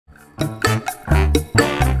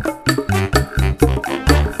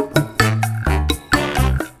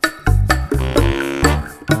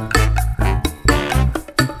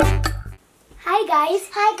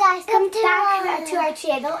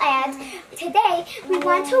channel, and today we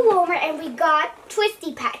went to Walmart and we got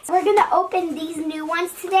Twisty Petz. We're going to open these new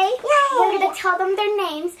ones today. Yay! We're going to tell them their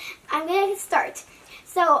names. I'm going to start.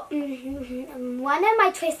 So, one of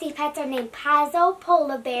my Twisty Petz are named Pazzo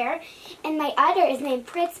Polar Bear, and my other is named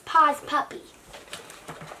Prince Paws Puppy.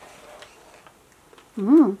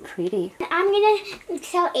 Pretty. I'm going to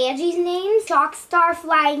tell Angie's name, Shock Star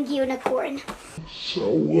Flying Unicorn. So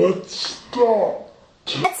let's start.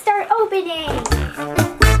 Let's start opening.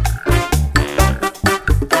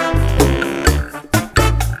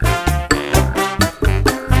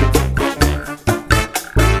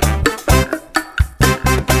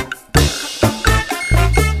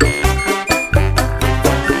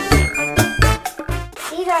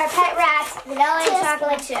 These are pet rats, vanilla and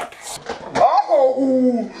chocolate chip.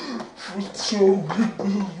 Oh, it's so good.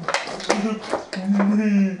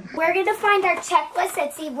 We're going to find our checklist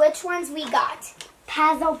and see which ones we got.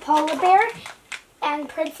 Pazzo Polar Bear and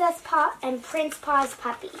Prince Paws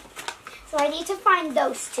Puppy. So I need to find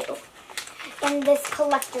those two in this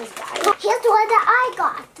collector's guide. Here's the one that I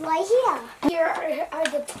got, right here. Here are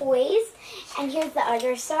the toys, and here's the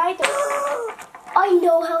other side. I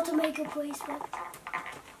know how to make a bracelet.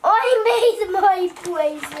 I made my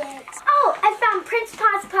bracelet. Oh, I found Prince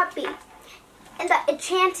Paws Puppy and the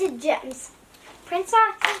Enchanted Gems. Prince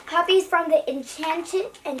Paws Puppy's from the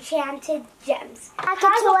Enchanted Gems.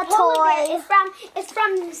 Pazzo Polar Bear is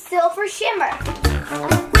from Silver Shimmer.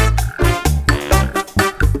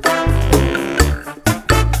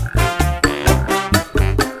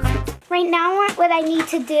 Right now, what I need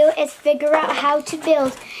to do is figure out how to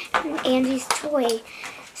build Angie's toy.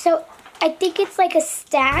 So I think it's like a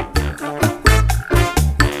stack.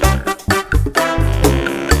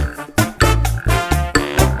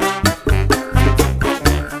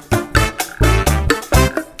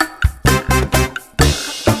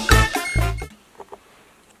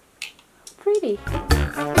 Pretty.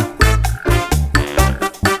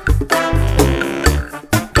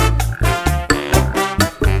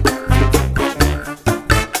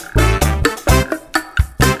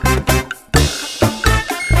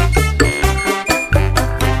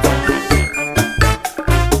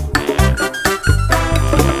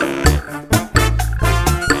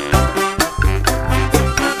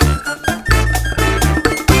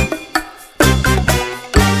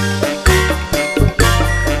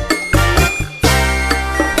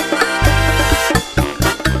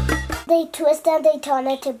 They twist and they turn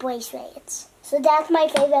into bracelets. So that's my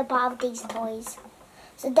favorite part of these toys.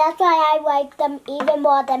 So that's why I like them even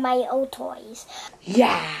more than my old toys.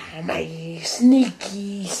 Yeah, my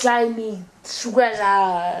sneaky, slimy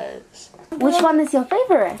sweaters. Which one is your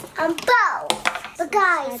favorite? Both. But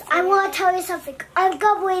guys, I want to tell you something. I'm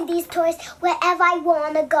going to bring these toys wherever I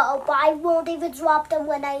want to go, but I won't even drop them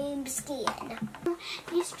when I'm skiing.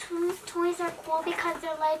 These toys are cool because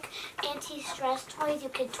they're like anti-stress toys. You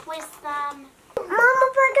can twist them.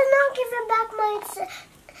 Mama, but I'm not giving back my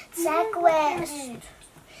necklace.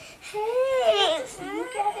 Hey, I'm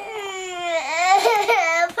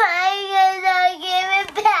not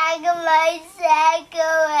giving back my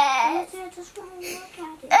necklace. I just want to look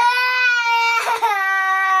at it.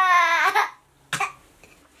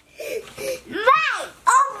 Right!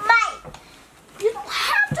 Oh, right! You don't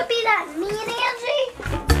have to be that mean, Angie.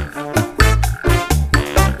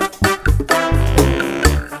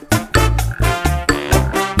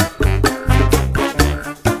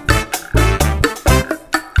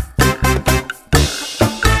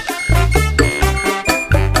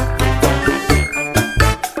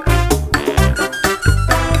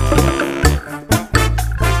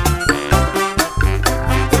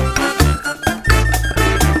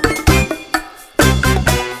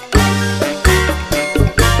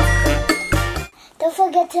 Don't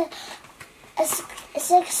forget to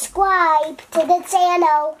subscribe to the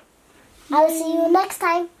channel. I'll see you next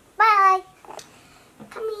time. Bye.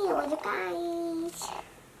 Come here, little guys.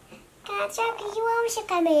 Catch up, you want to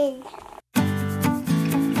come in.